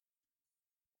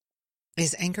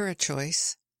Is anger a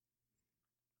choice?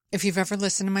 If you've ever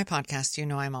listened to my podcast, you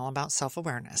know I'm all about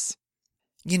self-awareness.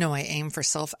 You know I aim for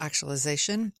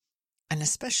self-actualization, and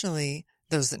especially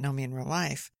those that know me in real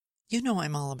life, you know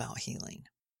I'm all about healing.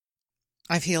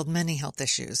 I've healed many health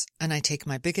issues, and I take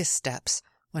my biggest steps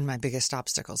when my biggest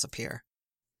obstacles appear.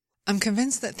 I'm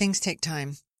convinced that things take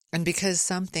time, and because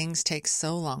some things take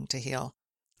so long to heal,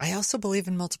 I also believe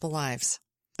in multiple lives.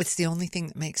 It's the only thing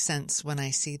that makes sense when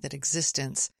I see that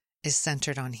existence is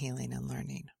centered on healing and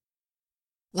learning.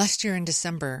 Last year in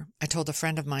December, I told a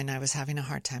friend of mine I was having a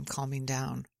hard time calming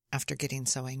down after getting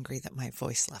so angry that my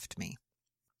voice left me.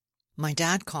 My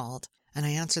dad called, and I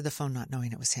answered the phone not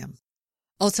knowing it was him.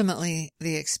 Ultimately,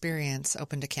 the experience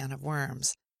opened a can of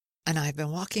worms, and I've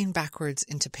been walking backwards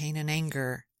into pain and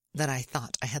anger that I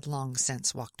thought I had long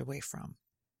since walked away from.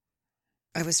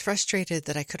 I was frustrated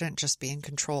that I couldn't just be in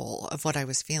control of what I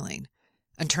was feeling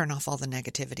and turn off all the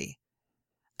negativity,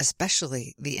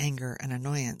 especially the anger and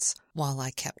annoyance, while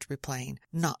I kept replaying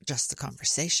not just the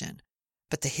conversation,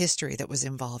 but the history that was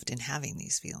involved in having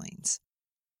these feelings.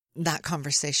 That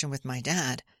conversation with my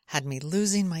dad had me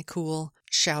losing my cool,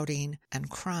 shouting, and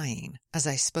crying as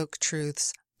I spoke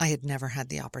truths I had never had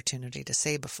the opportunity to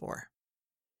say before.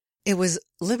 It was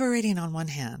liberating on one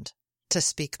hand to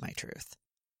speak my truth,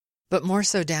 but more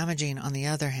so damaging on the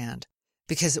other hand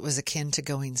because it was akin to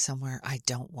going somewhere I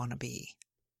don't want to be.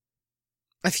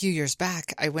 A few years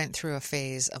back, I went through a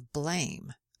phase of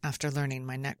blame after learning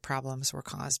my neck problems were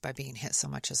caused by being hit so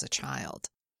much as a child.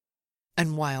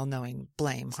 And while knowing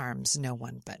blame harms no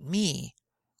one but me,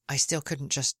 I still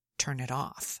couldn't just turn it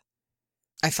off.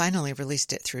 I finally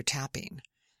released it through tapping.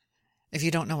 If you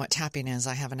don't know what tapping is,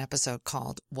 I have an episode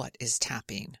called What is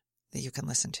Tapping that you can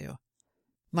listen to.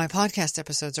 My podcast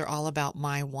episodes are all about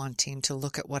my wanting to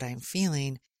look at what I'm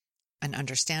feeling and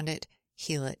understand it,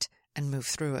 heal it, and move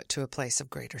through it to a place of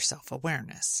greater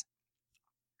self-awareness.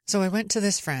 So I went to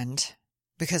this friend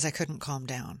because I couldn't calm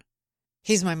down.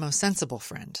 He's my most sensible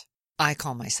friend. I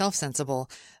call myself sensible,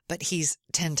 but he's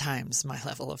 10 times my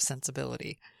level of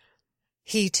sensibility.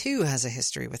 He, too, has a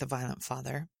history with a violent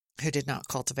father who did not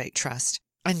cultivate trust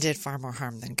and did far more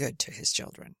harm than good to his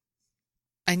children.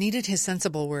 I needed his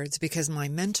sensible words because my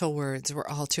mental words were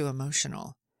all too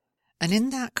emotional. And in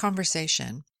that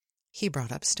conversation, he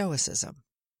brought up Stoicism.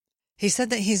 He said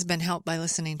that he's been helped by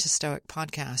listening to Stoic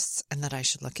podcasts and that I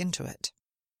should look into it.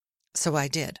 So I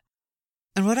did.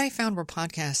 And what I found were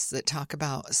podcasts that talk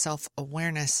about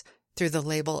self-awareness through the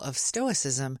label of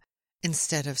Stoicism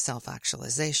instead of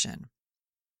self-actualization.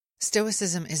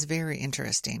 Stoicism is very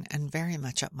interesting and very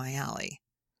much up my alley.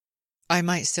 I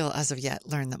might still, as of yet,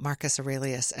 learn that Marcus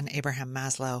Aurelius and Abraham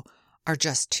Maslow are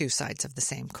just two sides of the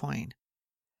same coin.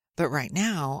 But right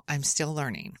now, I'm still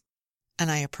learning,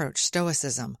 and I approach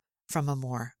Stoicism from a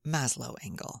more Maslow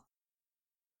angle.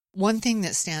 One thing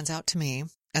that stands out to me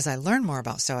as I learn more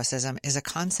about Stoicism is a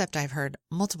concept I've heard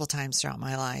multiple times throughout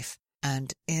my life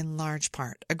and in large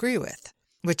part agree with,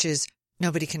 which is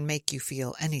nobody can make you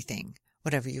feel anything.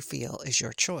 Whatever you feel is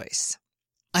your choice.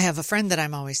 I have a friend that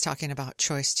I'm always talking about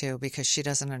choice to because she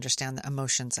doesn't understand that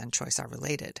emotions and choice are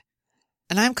related.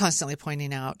 And I'm constantly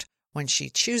pointing out when she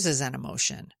chooses an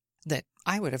emotion that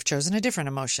I would have chosen a different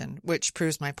emotion, which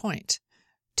proves my point.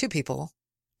 Two people,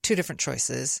 two different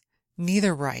choices,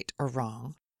 neither right or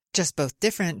wrong, just both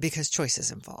different because choice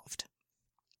is involved.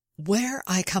 Where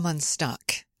I come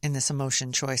unstuck in this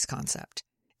emotion choice concept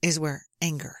is where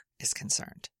anger is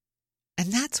concerned.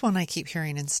 And that's one I keep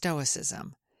hearing in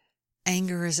Stoicism.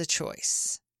 Anger is a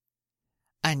choice.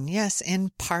 And yes,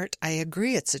 in part, I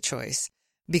agree it's a choice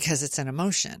because it's an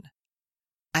emotion.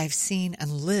 I've seen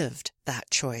and lived that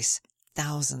choice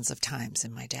thousands of times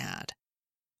in my dad.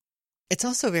 It's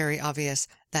also very obvious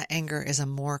that anger is a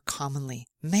more commonly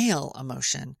male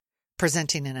emotion,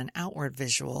 presenting in an outward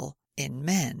visual in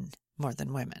men more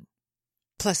than women.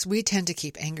 Plus, we tend to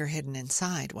keep anger hidden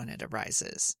inside when it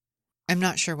arises. I'm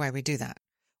not sure why we do that.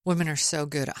 Women are so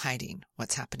good at hiding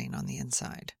what's happening on the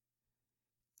inside.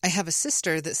 I have a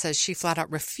sister that says she flat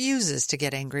out refuses to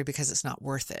get angry because it's not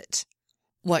worth it.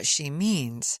 What she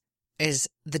means is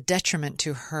the detriment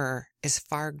to her is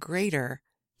far greater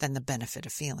than the benefit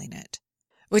of feeling it,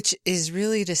 which is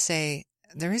really to say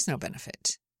there is no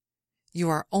benefit. You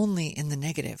are only in the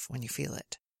negative when you feel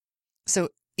it. So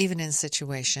even in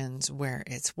situations where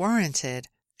it's warranted,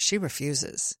 she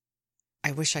refuses.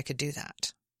 I wish I could do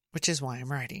that, which is why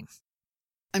I'm writing.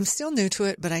 I'm still new to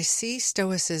it, but I see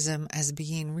Stoicism as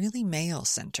being really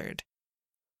male-centered.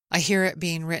 I hear it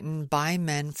being written by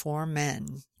men for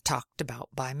men, talked about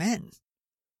by men.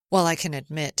 While I can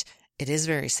admit it is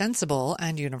very sensible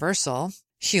and universal,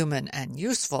 human and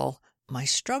useful, my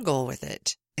struggle with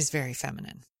it is very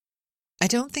feminine. I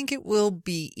don't think it will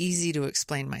be easy to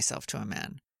explain myself to a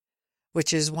man,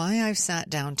 which is why I've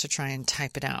sat down to try and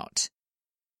type it out.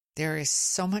 There is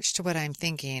so much to what I'm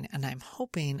thinking, and I'm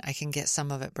hoping I can get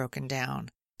some of it broken down,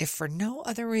 if for no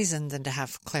other reason than to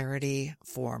have clarity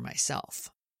for myself.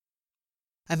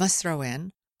 I must throw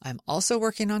in, I'm also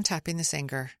working on tapping this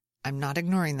anger. I'm not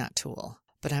ignoring that tool,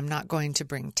 but I'm not going to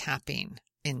bring tapping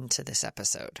into this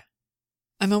episode.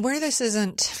 I'm aware this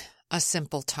isn't a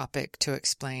simple topic to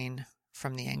explain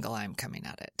from the angle I'm coming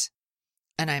at it,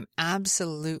 and I'm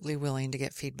absolutely willing to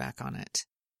get feedback on it.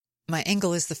 My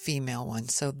angle is the female one,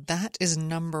 so that is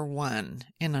number one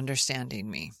in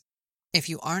understanding me. If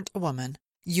you aren't a woman,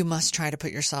 you must try to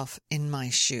put yourself in my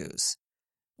shoes,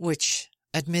 which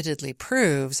admittedly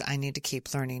proves I need to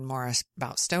keep learning more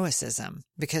about Stoicism,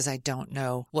 because I don't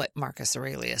know what Marcus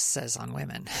Aurelius says on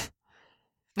women.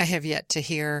 I have yet to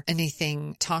hear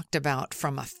anything talked about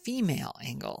from a female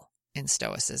angle in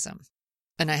Stoicism,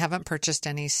 and I haven't purchased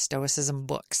any Stoicism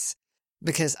books,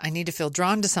 because I need to feel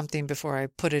drawn to something before I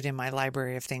put it in my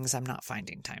library of things I'm not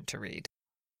finding time to read.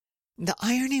 The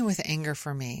irony with anger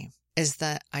for me is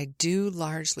that I do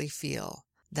largely feel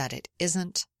that it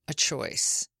isn't a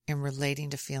choice in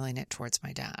relating to feeling it towards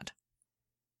my dad.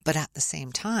 But at the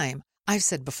same time, I've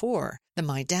said before that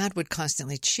my dad would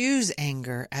constantly choose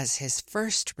anger as his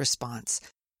first response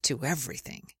to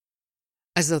everything,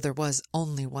 as though there was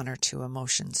only one or two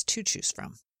emotions to choose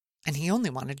from, and he only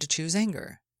wanted to choose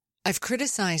anger. I've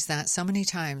criticized that so many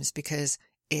times because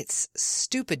it's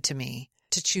stupid to me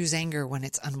to choose anger when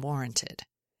it's unwarranted.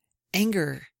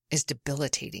 Anger is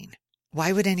debilitating.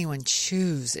 Why would anyone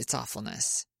choose its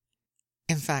awfulness?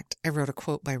 In fact, I wrote a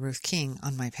quote by Ruth King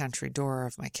on my pantry door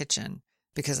of my kitchen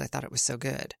because I thought it was so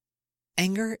good.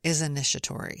 Anger is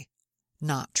initiatory,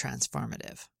 not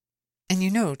transformative. And you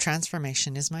know,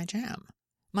 transformation is my jam,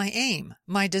 my aim,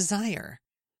 my desire.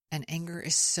 And anger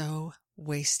is so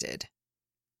wasted.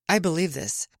 I believe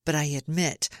this, but I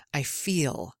admit I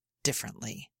feel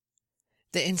differently.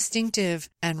 The instinctive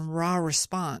and raw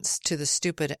response to the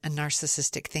stupid and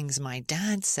narcissistic things my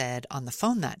dad said on the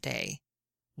phone that day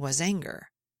was anger.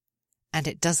 And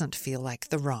it doesn't feel like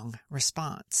the wrong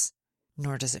response,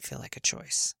 nor does it feel like a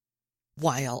choice.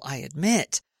 While I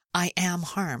admit I am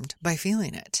harmed by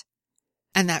feeling it.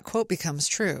 And that quote becomes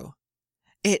true.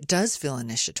 It does feel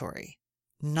initiatory,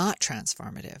 not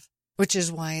transformative, which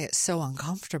is why it's so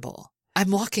uncomfortable.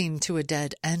 I'm walking to a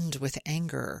dead end with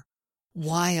anger,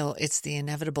 while it's the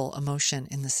inevitable emotion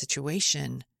in the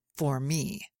situation for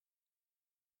me.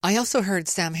 I also heard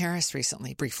Sam Harris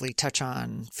recently briefly touch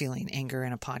on feeling anger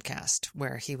in a podcast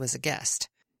where he was a guest.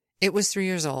 It was 3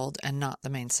 years old and not the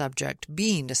main subject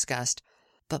being discussed,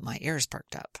 but my ears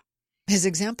perked up. His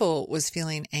example was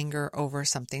feeling anger over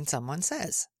something someone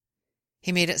says.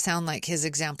 He made it sound like his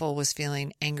example was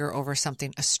feeling anger over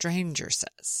something a stranger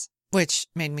says, which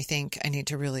made me think I need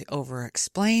to really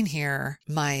over-explain here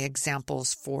my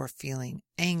examples for feeling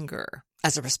anger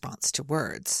as a response to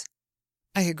words.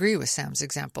 I agree with Sam's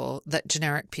example that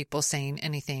generic people saying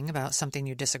anything about something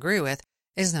you disagree with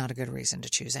is not a good reason to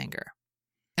choose anger.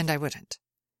 And I wouldn't.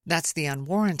 That's the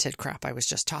unwarranted crap I was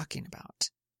just talking about.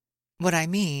 What I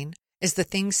mean is the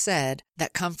things said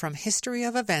that come from history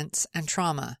of events and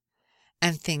trauma,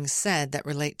 and things said that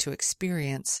relate to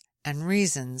experience and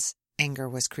reasons anger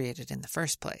was created in the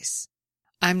first place.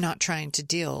 I'm not trying to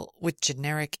deal with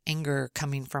generic anger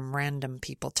coming from random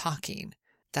people talking.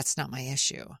 That's not my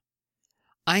issue.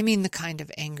 I mean the kind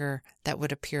of anger that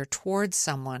would appear towards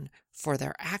someone for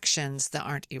their actions that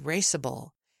aren't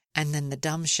erasable, and then the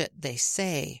dumb shit they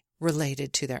say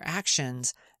related to their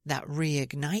actions that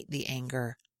reignite the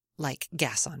anger like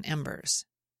gas on embers.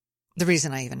 The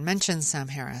reason I even mention Sam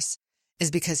Harris is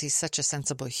because he's such a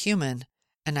sensible human,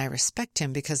 and I respect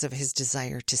him because of his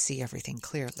desire to see everything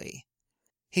clearly.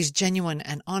 He's genuine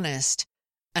and honest,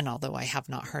 and although I have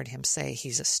not heard him say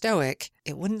he's a Stoic,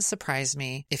 it wouldn't surprise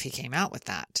me if he came out with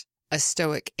that. A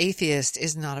Stoic atheist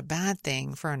is not a bad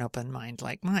thing for an open mind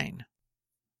like mine.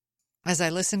 As I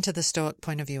listen to the Stoic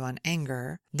point of view on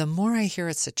anger, the more I hear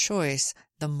it's a choice,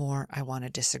 the more I want to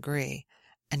disagree.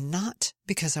 And not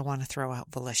because I want to throw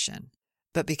out volition,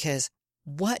 but because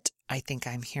what I think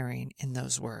I'm hearing in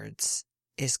those words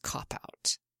is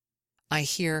cop-out. I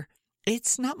hear,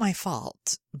 it's not my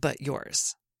fault, but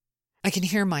yours. I can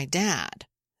hear my dad,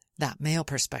 that male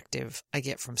perspective I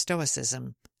get from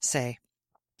Stoicism, say,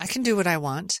 I can do what I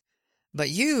want, but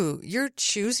you're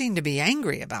choosing to be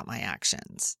angry about my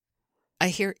actions. I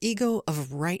hear ego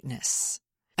of rightness.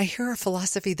 I hear a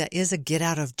philosophy that is a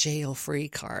get-out-of-jail-free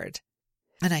card.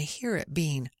 And I hear it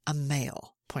being a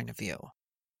male point of view.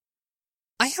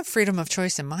 I have freedom of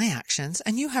choice in my actions,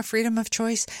 and you have freedom of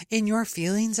choice in your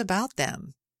feelings about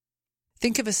them.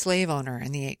 Think of a slave owner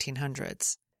in the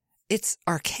 1800s. It's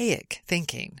archaic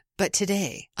thinking, but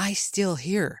today I still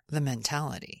hear the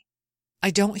mentality.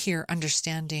 I don't hear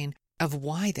understanding of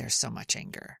why there's so much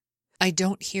anger. I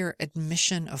don't hear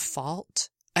admission of fault.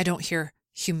 I don't hear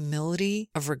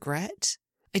humility of regret.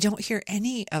 I don't hear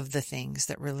any of the things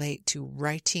that relate to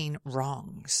righting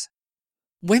wrongs.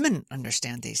 Women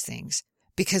understand these things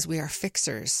because we are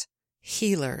fixers,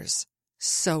 healers,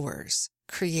 sowers,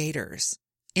 creators,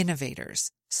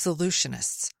 innovators,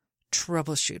 solutionists,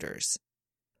 troubleshooters.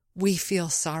 We feel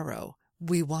sorrow.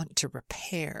 We want to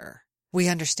repair. We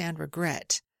understand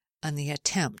regret, and the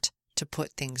attempt to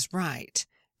put things right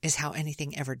is how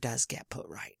anything ever does get put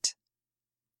right.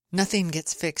 Nothing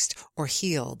gets fixed or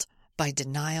healed by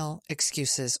denial,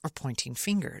 excuses, or pointing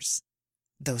fingers.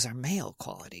 Those are male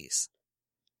qualities.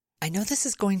 I know this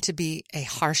is going to be a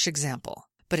harsh example,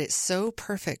 but it's so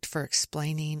perfect for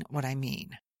explaining what I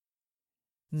mean.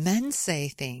 Men say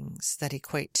things that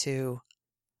equate to,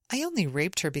 I only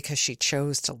raped her because she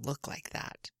chose to look like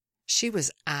that. She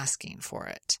was asking for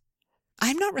it.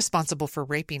 I'm not responsible for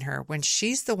raping her when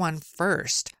she's the one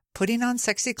first putting on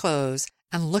sexy clothes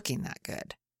and looking that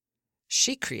good.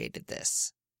 She created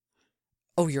this.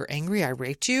 Oh, you're angry I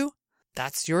raped you?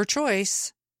 That's your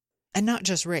choice. And not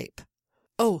just rape.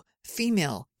 Oh,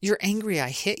 female, you're angry I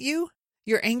hit you?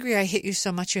 You're angry I hit you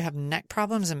so much you have neck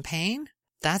problems and pain?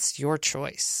 That's your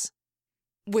choice.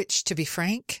 Which, to be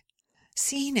frank,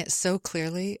 seeing it so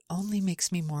clearly only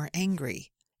makes me more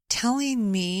angry.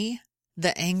 Telling me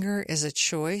that anger is a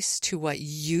choice to what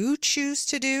you choose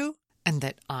to do and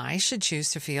that I should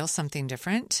choose to feel something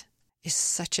different is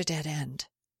such a dead end.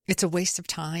 It's a waste of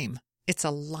time. It's a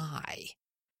lie.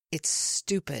 It's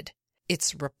stupid.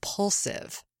 It's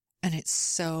repulsive. And it's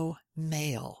so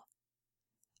male.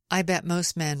 I bet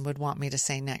most men would want me to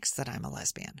say next that I'm a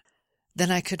lesbian. Then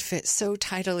I could fit so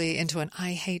tidily into an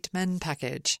I hate men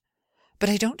package. But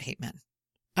I don't hate men.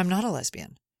 I'm not a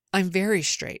lesbian. I'm very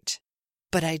straight.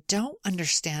 But I don't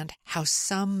understand how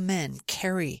some men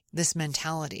carry this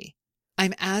mentality.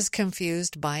 I'm as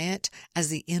confused by it as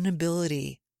the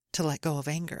inability to let go of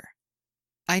anger.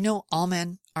 I know all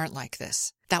men aren't like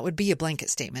this. That would be a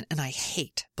blanket statement, and I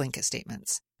hate blanket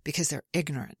statements because they're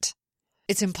ignorant.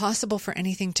 It's impossible for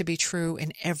anything to be true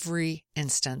in every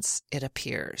instance it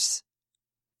appears.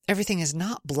 Everything is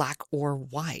not black or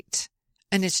white,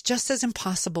 and it's just as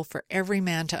impossible for every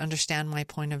man to understand my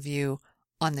point of view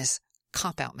on this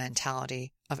cop-out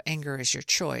mentality of anger is your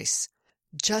choice,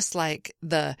 just like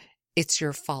the it's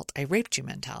your fault I raped you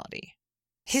mentality.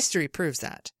 History proves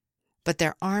that. But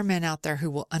there are men out there who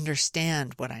will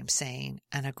understand what I'm saying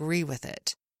and agree with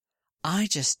it. I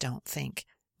just don't think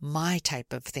my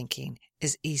type of thinking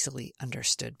is easily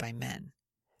understood by men.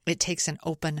 It takes an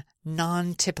open,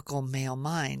 non-typical male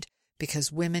mind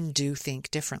because women do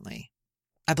think differently.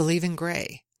 I believe in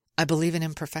gray. I believe in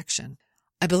imperfection.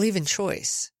 I believe in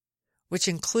choice, which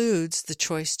includes the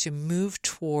choice to move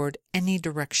toward any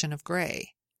direction of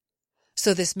gray.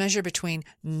 So this measure between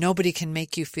nobody can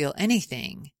make you feel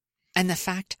anything and the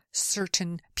fact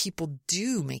certain people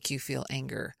do make you feel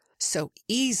anger so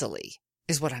easily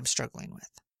is what I'm struggling with.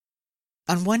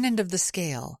 On one end of the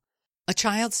scale, a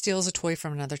child steals a toy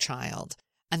from another child,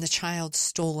 and the child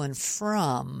stolen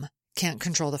from can't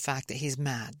control the fact that he's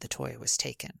mad the toy was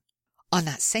taken. On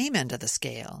that same end of the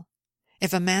scale,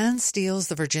 if a man steals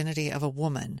the virginity of a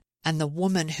woman and the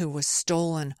woman who was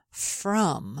stolen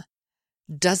from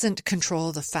doesn't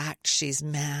control the fact she's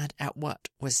mad at what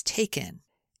was taken,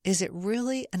 is it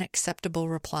really an acceptable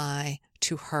reply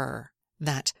to her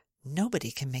that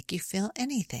nobody can make you feel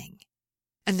anything?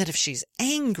 And that if she's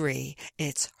angry,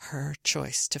 it's her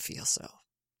choice to feel so.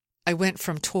 I went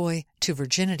from toy to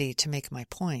virginity to make my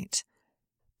point.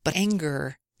 But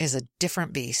anger is a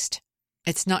different beast.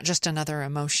 It's not just another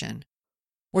emotion.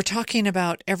 We're talking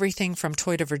about everything from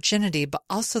toy to virginity, but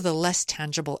also the less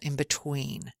tangible in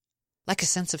between, like a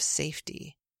sense of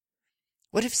safety.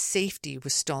 What if safety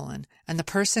was stolen and the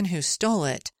person who stole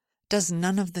it does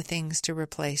none of the things to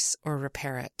replace or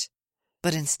repair it,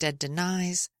 but instead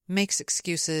denies, makes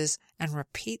excuses, and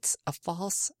repeats a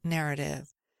false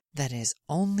narrative that is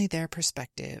only their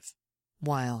perspective,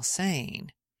 while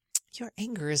saying, your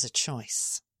anger is a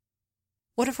choice?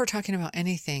 What if we're talking about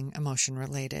anything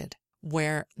emotion-related,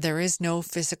 where there is no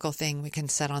physical thing we can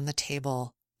set on the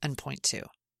table and point to?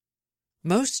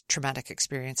 Most traumatic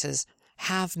experiences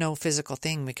have no physical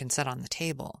thing we can set on the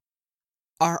table.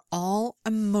 Are all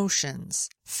emotions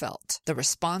felt the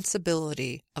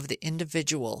responsibility of the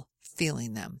individual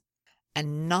feeling them?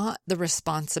 and not the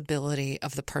responsibility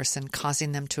of the person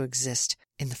causing them to exist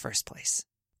in the first place.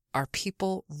 Are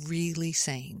people really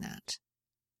saying that?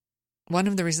 One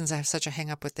of the reasons I have such a hang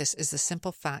up with this is the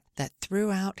simple fact that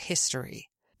throughout history,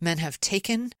 men have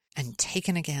taken and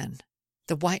taken again.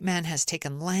 The white man has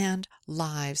taken land,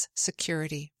 lives,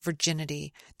 security,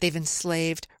 virginity. They've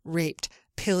enslaved, raped,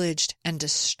 pillaged, and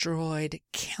destroyed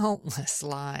countless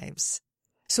lives.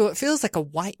 So it feels like a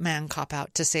white man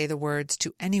cop-out to say the words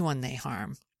to anyone they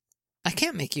harm. I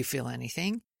can't make you feel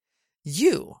anything.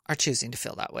 You are choosing to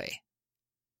feel that way.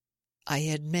 I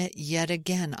admit yet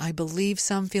again, I believe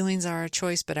some feelings are a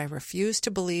choice, but I refuse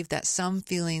to believe that some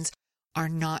feelings are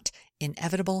not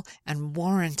inevitable and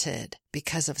warranted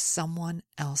because of someone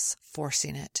else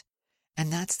forcing it.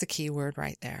 And that's the key word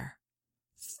right there.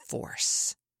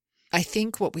 Force. I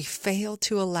think what we fail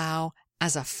to allow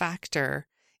as a factor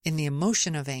in the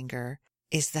emotion of anger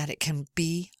is that it can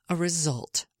be a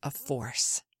result of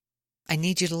force. I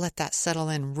need you to let that settle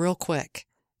in real quick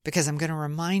because I'm going to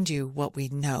remind you what we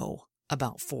know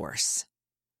about force.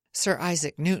 Sir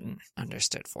Isaac Newton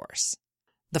understood force.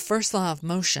 The first law of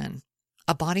motion,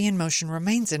 a body in motion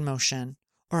remains in motion,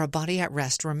 or a body at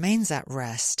rest remains at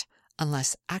rest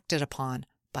unless acted upon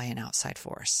by an outside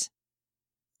force.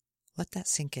 Let that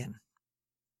sink in.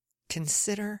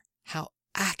 Consider how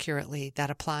accurately that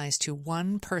applies to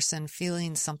one person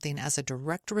feeling something as a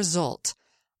direct result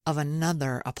of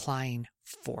another applying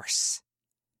force.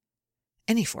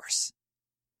 Any force.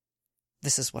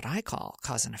 This is what I call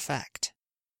cause and effect.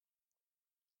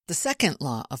 The second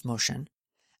law of motion,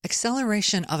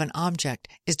 acceleration of an object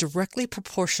is directly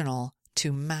proportional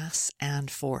to mass and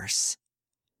force.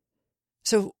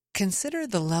 So consider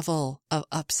the level of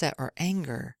upset or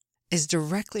anger is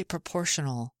directly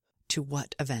proportional to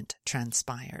what event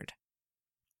transpired.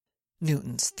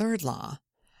 Newton's third law,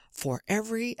 for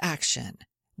every action,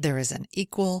 there is an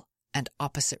equal and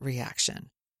opposite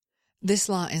reaction. This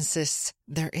law insists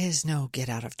there is no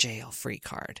get-out-of-jail-free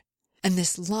card. And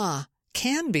this law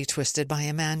can be twisted by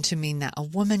a man to mean that a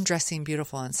woman dressing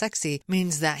beautiful and sexy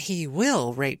means that he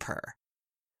will rape her.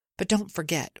 But don't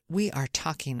forget, we are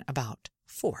talking about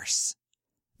force,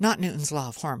 not Newton's law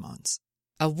of hormones.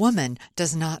 A woman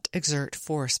does not exert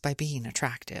force by being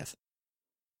attractive.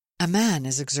 A man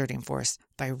is exerting force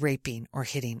by raping or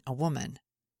hitting a woman.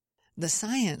 The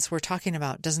science we're talking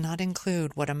about does not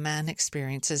include what a man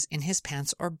experiences in his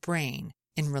pants or brain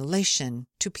in relation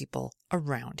to people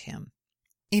around him.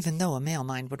 Even though a male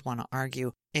mind would want to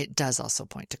argue, it does also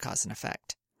point to cause and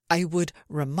effect. I would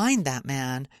remind that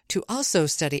man to also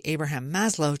study Abraham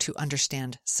Maslow to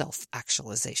understand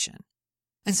self-actualization.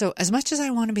 And so, as much as I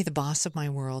want to be the boss of my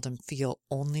world and feel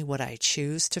only what I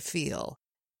choose to feel,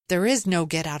 there is no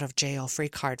get-out-of-jail-free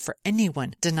card for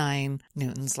anyone denying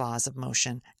Newton's laws of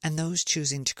motion and those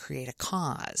choosing to create a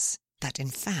cause that, in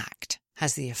fact,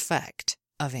 has the effect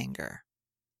of anger.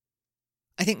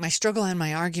 I think my struggle and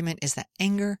my argument is that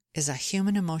anger is a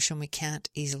human emotion we can't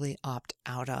easily opt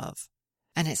out of.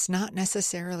 And it's not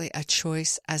necessarily a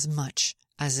choice as much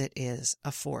as it is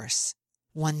a force,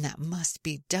 one that must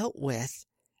be dealt with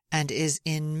and is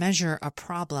in measure a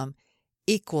problem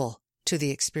equal to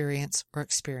the experience or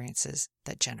experiences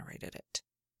that generated it.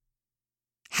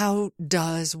 How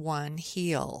does one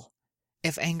heal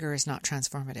if anger is not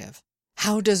transformative?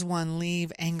 How does one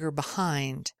leave anger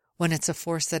behind when it's a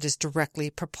force that is directly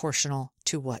proportional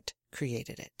to what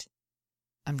created it?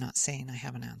 I'm not saying I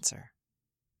have an answer.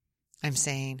 I'm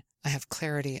saying I have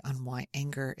clarity on why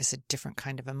anger is a different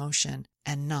kind of emotion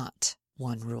and not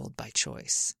one ruled by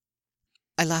choice.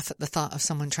 I laugh at the thought of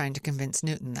someone trying to convince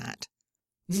Newton that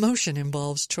motion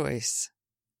involves choice.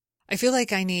 I feel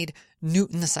like I need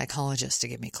Newton the psychologist to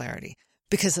give me clarity,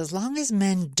 because as long as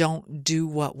men don't do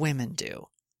what women do,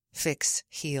 fix,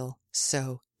 heal,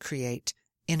 sew, create,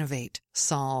 innovate,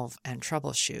 solve, and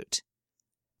troubleshoot,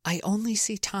 I only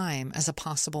see time as a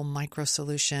possible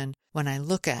micro-solution when I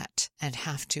look at and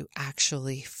have to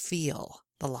actually feel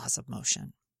the laws of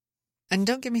motion. And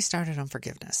don't get me started on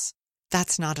forgiveness.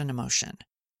 That's not an emotion,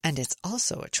 and it's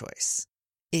also a choice.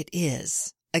 It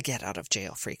is a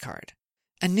get-out-of-jail-free card.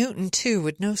 And Newton, too,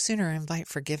 would no sooner invite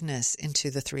forgiveness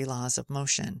into the 3 laws of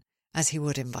motion as he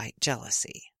would invite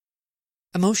jealousy.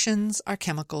 Emotions are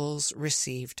chemicals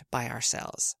received by our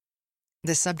cells.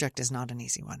 This subject is not an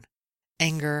easy one.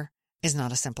 Anger is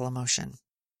not a simple emotion.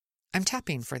 I'm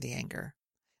tapping for the anger.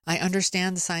 I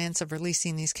understand the science of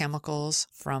releasing these chemicals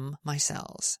from my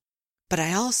cells. But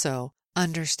I also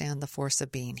understand the force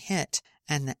of being hit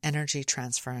and the energy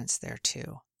transference there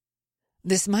too.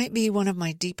 This might be one of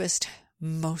my deepest,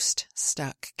 most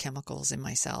stuck chemicals in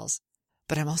my cells,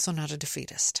 but I'm also not a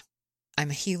defeatist.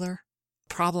 I'm a healer,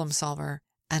 problem solver,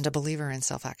 and a believer in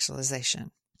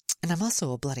self-actualization. And I'm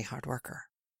also a bloody hard worker.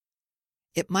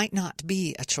 It might not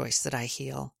be a choice that I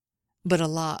heal, but a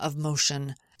law of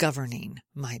motion governing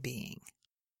my being.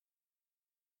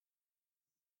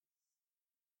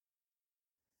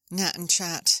 Nat and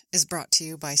Chat is brought to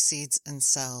you by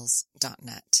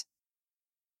seedsandcells.net.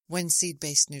 When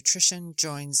seed-based nutrition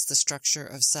joins the structure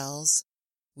of cells,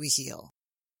 we heal.